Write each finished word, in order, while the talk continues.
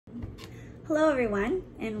Hello everyone,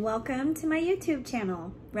 and welcome to my YouTube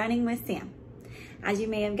channel, Running with Sam. As you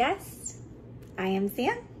may have guessed, I am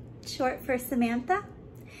Sam, short for Samantha,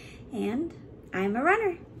 and I'm a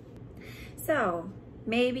runner. So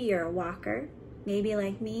maybe you're a walker, maybe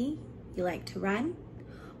like me, you like to run,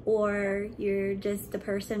 or you're just a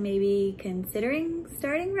person maybe considering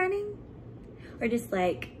starting running, or just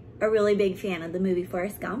like a really big fan of the movie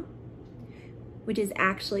Forrest Gump, which is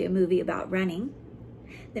actually a movie about running.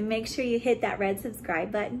 Then make sure you hit that red subscribe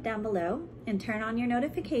button down below and turn on your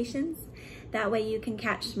notifications. That way you can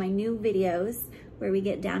catch my new videos where we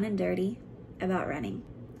get down and dirty about running.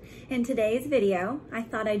 In today's video, I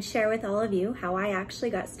thought I'd share with all of you how I actually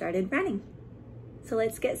got started running. So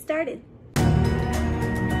let's get started.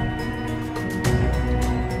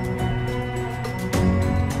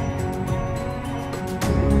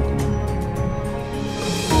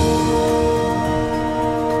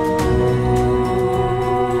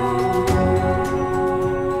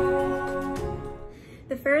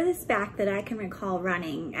 The furthest back that I can recall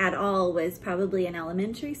running at all was probably in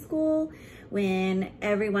elementary school when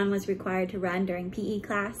everyone was required to run during PE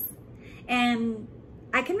class. And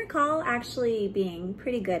I can recall actually being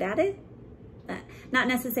pretty good at it. Not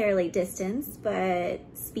necessarily distance, but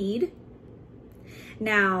speed.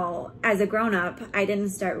 Now, as a grown-up, I didn't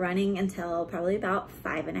start running until probably about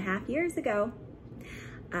 5.5 years ago.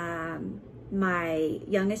 My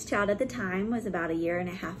youngest child at the time was about 1.5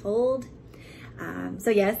 years old. So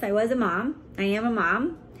yes, I was a mom. I am a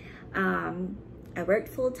mom. I worked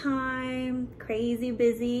full time, crazy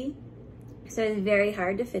busy, so it was very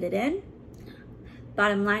hard to fit it in.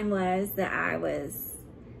 Bottom line was that I was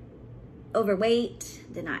overweight,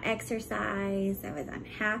 did not exercise, I was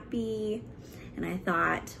unhappy, and I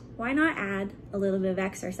thought, why not add a little bit of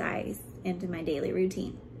exercise into my daily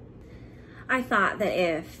routine? I thought that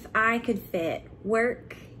if I could fit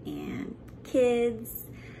work and kids,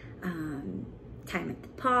 time at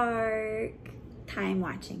the park, time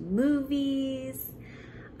watching movies,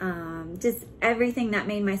 just everything that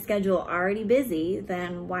made my schedule already busy,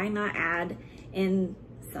 then why not add in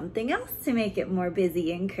something else to make it more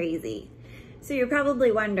busy and crazy? So you're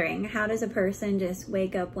probably wondering, how does a person just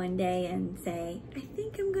wake up one day and say, I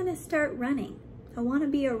think I'm gonna start running. I wanna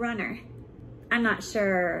be a runner. I'm not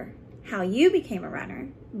sure how you became a runner,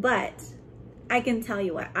 but I can tell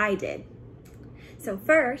you what I did. So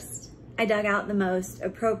first, I dug out the most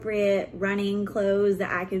appropriate running clothes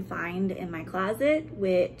that I could find in my closet,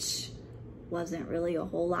 which wasn't really a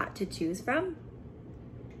whole lot to choose from.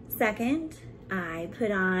 Second, I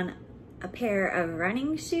put on a pair of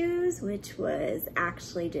running shoes, which was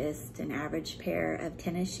actually just an average pair of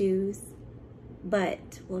tennis shoes,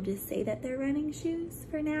 but we'll just say that they're running shoes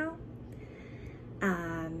for now.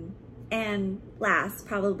 And last,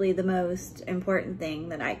 probably the most important thing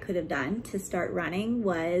that I could have done to start running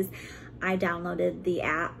was I downloaded the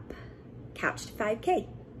app Couch to 5K.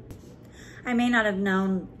 I may not have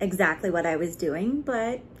known exactly what I was doing,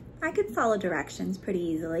 but I could follow directions pretty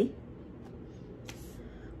easily.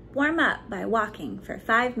 Warm up by walking for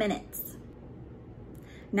 5 minutes.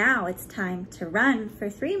 Now it's time to run for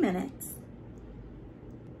 3 minutes.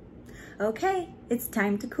 Okay, it's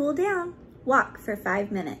time to cool down. Walk for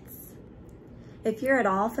 5 minutes. If you're at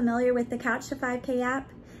all familiar with the Couch to 5K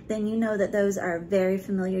app, then you know that those are very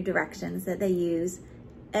familiar directions that they use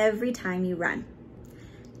every time you run.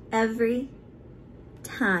 Every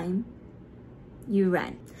time you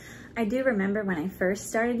run. I do remember when I first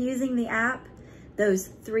started using the app, those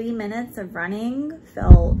 3 minutes of running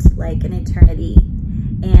felt like an eternity,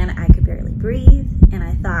 and I could barely breathe, and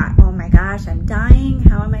I thought, oh my gosh, I'm dying.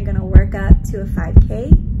 How am I gonna work up to a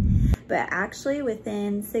 5K? But actually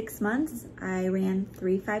within 6 months, I ran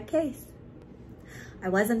 3 5Ks. I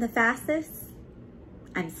wasn't the fastest.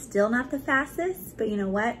 I'm still not the fastest, but you know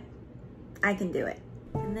what? I can do it.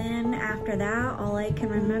 And then after that, all I can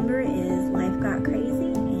remember is life got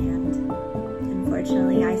crazy and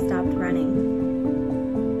unfortunately I stopped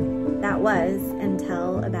running. That was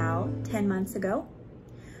until about 10 months ago,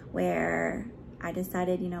 where I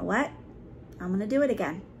decided, you know what? I'm gonna do it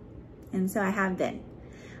again. And so I have been.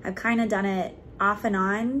 I've kind of done it off and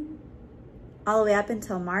on all the way up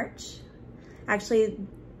until March. Actually,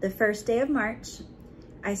 the first day of March,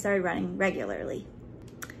 I started running regularly.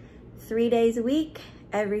 3 days a week,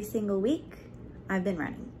 every single week, I've been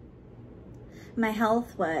running. My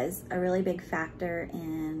health was a really big factor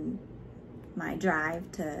in my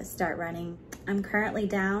drive to start running. I'm currently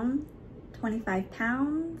down 25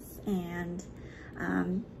 pounds and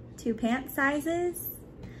 2 pant sizes.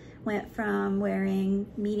 Went from wearing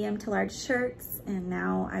medium to large shirts, and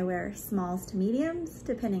now I wear smalls to mediums,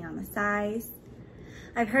 depending on the size.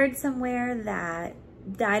 I've heard somewhere that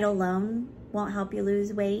diet alone won't help you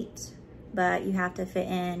lose weight, but you have to fit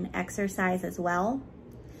in exercise as well.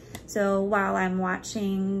 So while I'm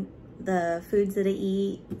watching the foods that I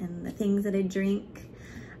eat and the things that I drink,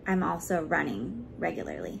 I'm also running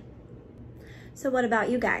regularly. So what about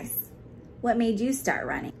you guys? What made you start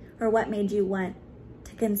running? Or what made you want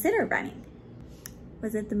to consider running?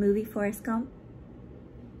 Was it the movie Forrest Gump?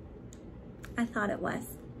 I thought it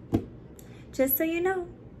was. Just so you know,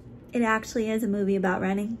 it actually is a movie about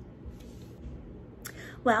running.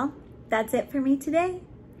 Well, that's it for me today.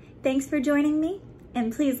 Thanks for joining me,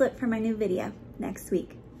 and please look for my new video next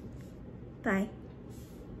week. Bye.